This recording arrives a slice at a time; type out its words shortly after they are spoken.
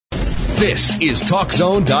This is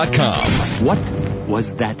TalkZone.com. What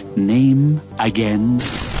was that name again?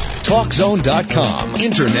 TalkZone.com.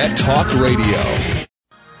 Internet Talk Radio.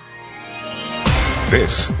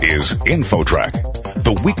 This is InfoTrack,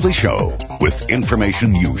 the weekly show with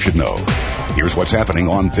information you should know. Here's what's happening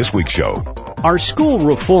on this week's show. Are school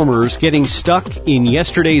reformers getting stuck in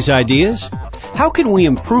yesterday's ideas? How can we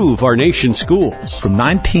improve our nation's schools? From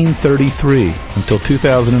 1933 until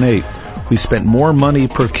 2008, we spent more money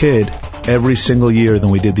per kid every single year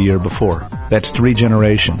than we did the year before. That's 3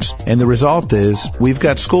 generations. And the result is we've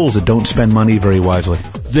got schools that don't spend money very wisely.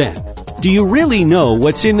 Then, do you really know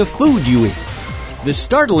what's in the food you eat? The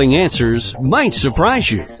startling answers might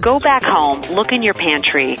surprise you. Go back home, look in your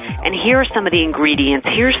pantry, and here are some of the ingredients.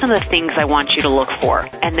 Here are some of the things I want you to look for.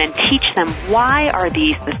 And then teach them why are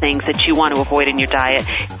these the things that you want to avoid in your diet.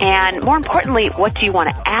 And more importantly, what do you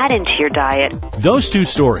want to add into your diet? Those 2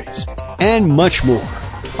 stories, and much more,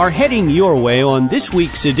 are heading your way on this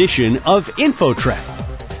week's edition of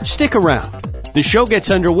InfoTrack. Stick around. The show gets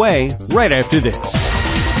underway right after this.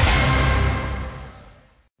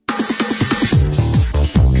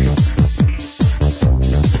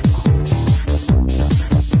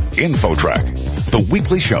 InfoTrack, the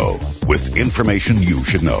weekly show with information you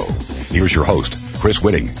should know. Here's your host, Chris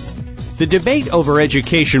Whitting. The debate over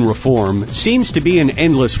education reform seems to be an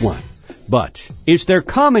endless one. But is there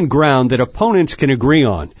common ground that opponents can agree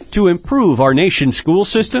on to improve our nation's school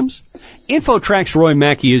systems? InfoTrack's Roy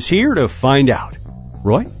Mackey is here to find out.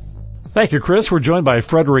 Roy? Thank you, Chris. We're joined by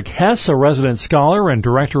Frederick Hess, a resident scholar and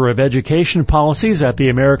director of education policies at the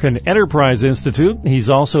American Enterprise Institute. He's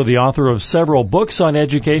also the author of several books on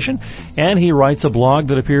education, and he writes a blog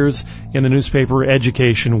that appears in the newspaper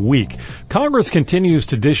Education Week. Congress continues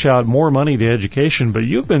to dish out more money to education, but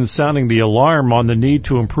you've been sounding the alarm on the need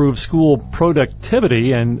to improve school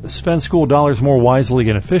productivity and spend school dollars more wisely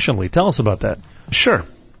and efficiently. Tell us about that. Sure.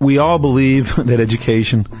 We all believe that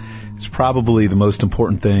education is probably the most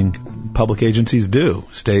important thing public agencies do,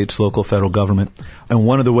 states, local, federal government. And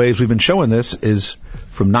one of the ways we've been showing this is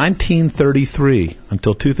from 1933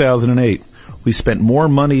 until 2008, we spent more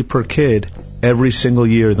money per kid every single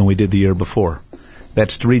year than we did the year before.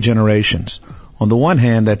 That's 3 generations. On the one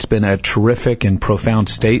hand, that's been a terrific and profound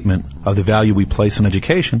statement of the value we place on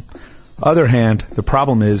education. Other hand, the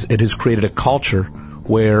problem is it has created a culture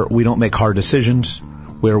where we don't make hard decisions,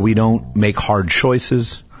 where we don't make hard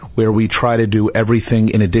choices, where we try to do everything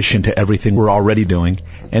in addition to everything we're already doing.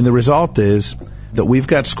 And the result is that we've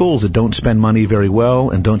got schools that don't spend money very well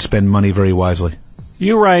and don't spend money very wisely.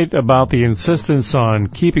 You write about the insistence on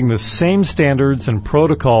keeping the same standards and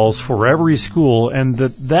protocols for every school, and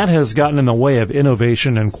that has gotten in the way of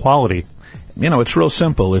innovation and quality. You know, it's real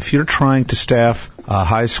simple. If you're trying to staff a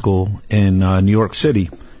high school in New York City,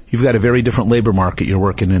 you've got a very different labor market you're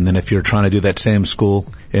working in than if you're trying to do that same school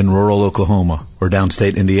in rural Oklahoma or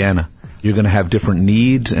downstate Indiana. You're going to have different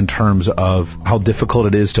needs in terms of how difficult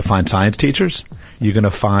it is to find science teachers. You're going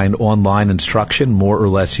to find online instruction more or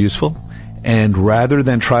less useful. And rather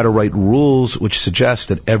than try to write rules which suggest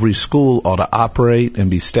that every school ought to operate and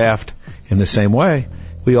be staffed in the same way,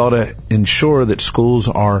 we ought to ensure that schools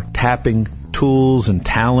are tapping tools and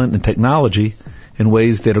talent and technology in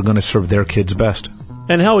ways that are going to serve their kids best.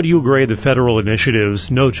 And how would you grade the federal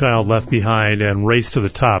initiatives, No Child Left Behind and Race to the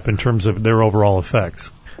Top, in terms of their overall effects?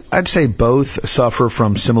 I'd say both suffer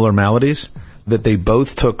from similar maladies, that they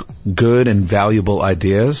both took good and valuable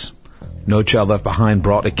ideas. No Child Left Behind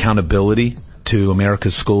brought accountability to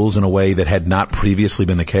America's schools in a way that had not previously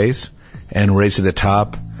been the case. And Race to the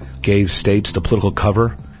Top gave states the political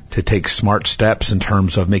cover to take smart steps in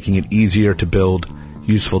terms of making it easier to build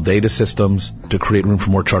useful data systems to create room for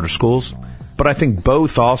more charter schools. But I think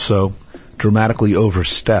both also dramatically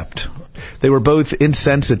overstepped. They were both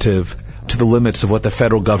insensitive to the limits of what the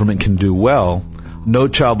federal government can do well. No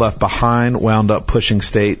Child Left Behind wound up pushing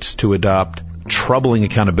states to adopt troubling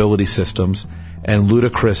accountability systems and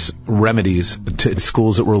ludicrous remedies to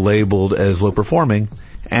schools that were labeled as low performing.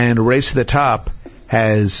 And Race to the Top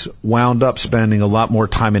has wound up spending a lot more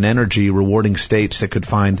time and energy rewarding states that could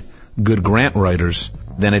find good grant writers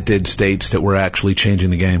than it did states that were actually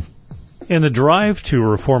changing the game. In the drive to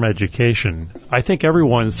reform education, I think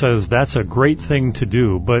everyone says that's a great thing to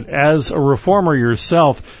do. But as a reformer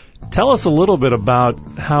yourself, tell us a little bit about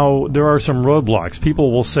how there are some roadblocks.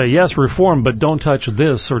 People will say, yes, reform, but don't touch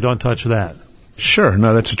this or don't touch that. Sure.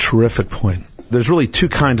 No, that's a terrific point. There's really 2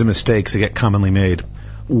 kinds of mistakes that get commonly made.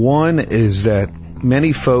 One is that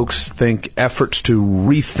many folks think efforts to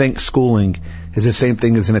rethink schooling is the same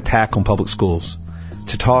thing as an attack on public schools.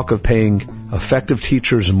 To talk of paying effective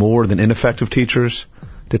teachers more than ineffective teachers,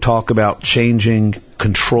 to talk about changing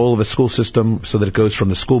control of a school system so that it goes from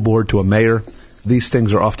the school board to a mayor. These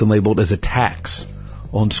things are often labeled as a tax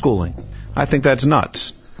on schooling. I think that's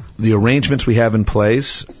nuts. The arrangements we have in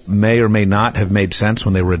place may or may not have made sense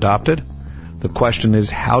when they were adopted. The question is,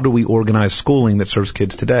 how do we organize schooling that serves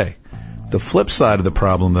kids today? The flip side of the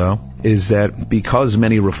problem, though, is that because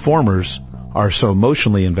many reformers are so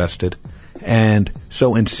emotionally invested and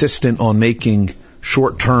so insistent on making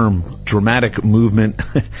short-term dramatic movement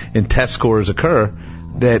in test scores occur,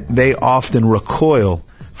 that they often recoil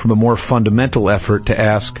from a more fundamental effort to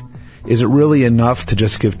ask, is it really enough to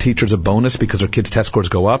just give teachers a bonus because their kids' test scores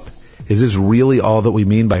go up? Is this really all that we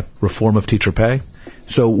mean by reform of teacher pay?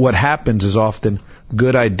 So what happens is often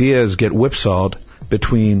good ideas get whipsawed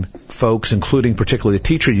between folks, including particularly the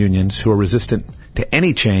teacher unions, who are resistant to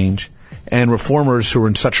any change, and reformers who are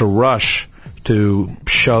in such a rush to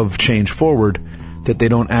shove change forward that they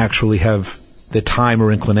don't actually have the time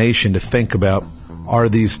or inclination to think about, are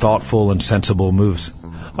these thoughtful and sensible moves?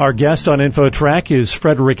 Our guest on InfoTrack is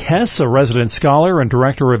Frederick Hess, a resident scholar and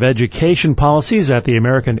director of education policies at the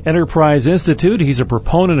American Enterprise Institute. He's a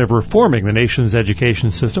proponent of reforming the nation's education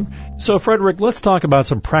system. So, Frederick, let's talk about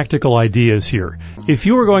some practical ideas here. If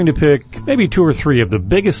you were going to pick maybe 2 or 3 of the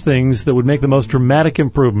biggest things that would make the most dramatic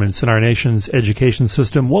improvements in our nation's education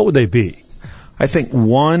system, what would they be? I think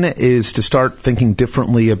one is to start thinking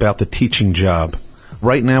differently about the teaching job.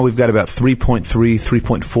 Right now, we've got about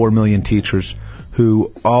 3.4 million teachers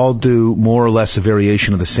who all do more or less a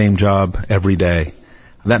variation of the same job every day.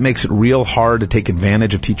 That makes it real hard to take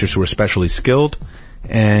advantage of teachers who are especially skilled,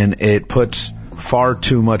 and it puts far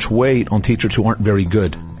too much weight on teachers who aren't very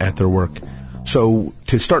good at their work. So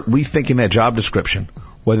to start rethinking that job description,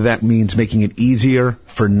 whether that means making it easier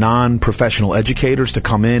for non-professional educators to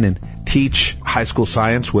come in and teach high school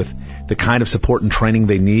science with the kind of support and training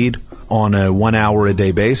they need on a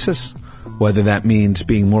 1-hour-a-day basis, whether that means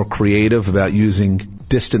being more creative about using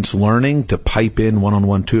distance learning to pipe in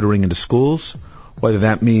one-on-one tutoring into schools, whether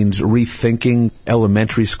that means rethinking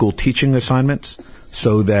elementary school teaching assignments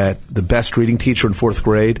so that the best reading teacher in 4th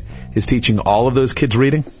grade is teaching all of those kids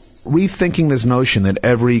reading. Rethinking this notion that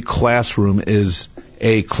every classroom is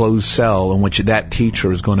a closed cell in which that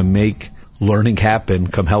teacher is going to make learning happen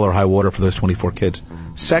come hell or high water for those 24 kids.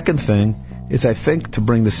 Second thing is, I think, to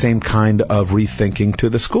bring the same kind of rethinking to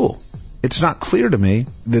the school. It's not clear to me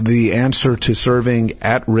that the answer to serving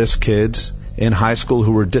at-risk kids in high school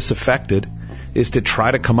who are disaffected is to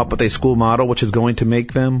try to come up with a school model which is going to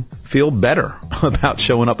make them feel better about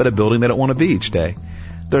showing up at a building they don't want to be each day.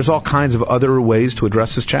 There's all kinds of other ways to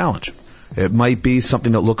address this challenge. It might be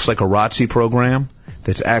something that looks like a ROTC program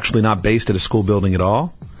that's actually not based at a school building at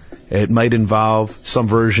all. It might involve some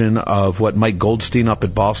version of what Mike Goldstein up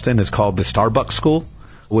at Boston has called the Starbucks School,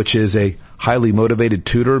 which is a highly motivated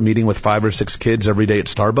tutor meeting with 5 or 6 kids every day at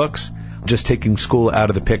Starbucks, just taking school out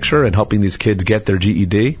of the picture and helping these kids get their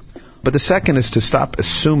GED. But the second is to stop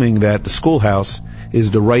assuming that the schoolhouse is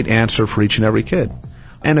the right answer for each and every kid.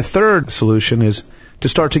 And a third solution is to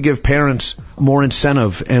start to give parents more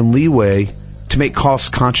incentive and leeway to make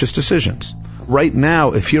cost-conscious decisions. Right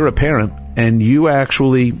now, if you're a parent and you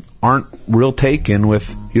actually aren't real taken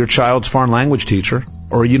with your child's foreign language teacher,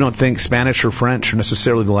 or you don't think Spanish or French are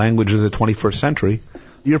necessarily the languages of the 21st century,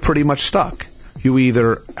 you're pretty much stuck. You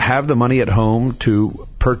either have the money at home to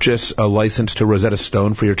purchase a license to Rosetta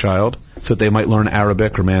Stone for your child so that they might learn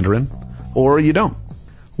Arabic or Mandarin, or you don't.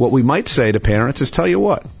 What we might say to parents is, tell you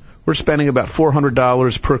what, we're spending about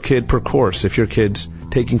 $400 per kid per course if your kid's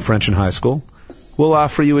taking French in high school. We'll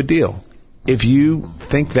offer you a deal. If you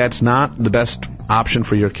think that's not the best option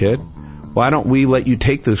for your kid, why don't we let you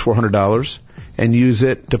take those $400 and use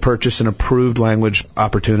it to purchase an approved language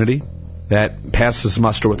opportunity that passes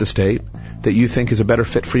muster with the state that you think is a better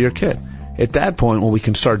fit for your kid. At that point, what we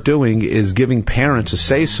can start doing is giving parents a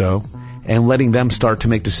say-so and letting them start to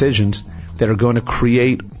make decisions that are going to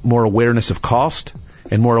create more awareness of cost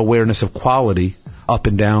and more awareness of quality up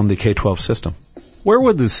and down the K-12 system. Where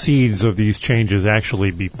would the seeds of these changes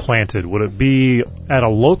actually be planted? Would it be at a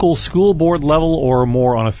local school board level or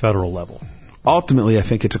more on a federal level? Ultimately, I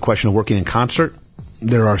think it's a question of working in concert.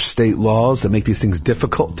 There are state laws that make these things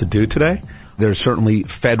difficult to do today. There's certainly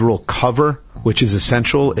federal cover, which is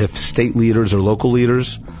essential if state leaders or local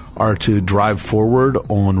leaders are to drive forward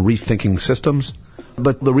on rethinking systems.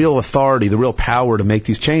 But the real authority, the real power to make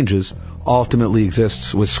these changes ultimately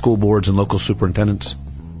exists with school boards and local superintendents.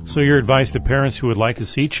 So your advice to parents who would like to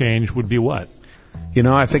see change would be what?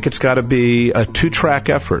 I think it's got to be a 2-track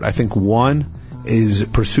effort. I think one is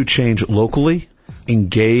pursue change locally,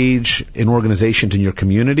 engage in organizations in your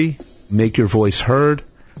community, make your voice heard,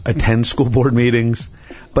 attend school board meetings.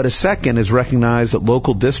 But a second is recognize that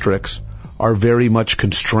local districts are very much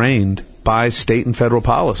constrained by state and federal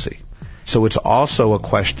policy. So it's also a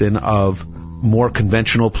question of more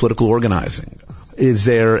conventional political organizing. Is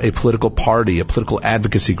there a political party, a political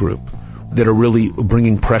advocacy group that are really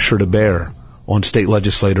bringing pressure to bear on state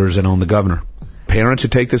legislators and on the governor? Parents who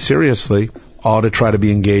take this seriously ought to try to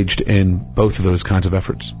be engaged in both of those kinds of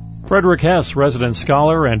efforts. Frederick Hess, resident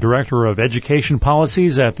scholar and director of education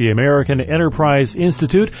policies at the American Enterprise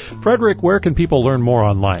Institute. Frederick, where can people learn more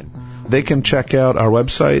online? They can check out our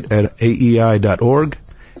website at aei.org,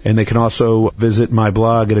 and they can also visit my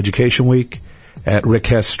blog at Education Week at Rick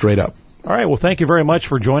Hess Straight Up. All right, well, thank you very much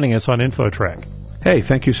for joining us on InfoTrack. Hey,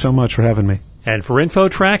 thank you so much for having me. And for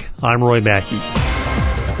InfoTrack, I'm Roy Mackey.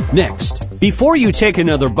 Next, before you take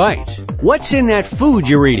another bite, what's in that food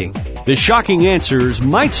you're eating? The shocking answers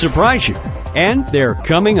might surprise you, and they're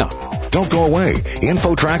coming up. Don't go away.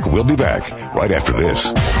 InfoTrack will be back right after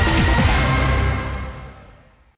this.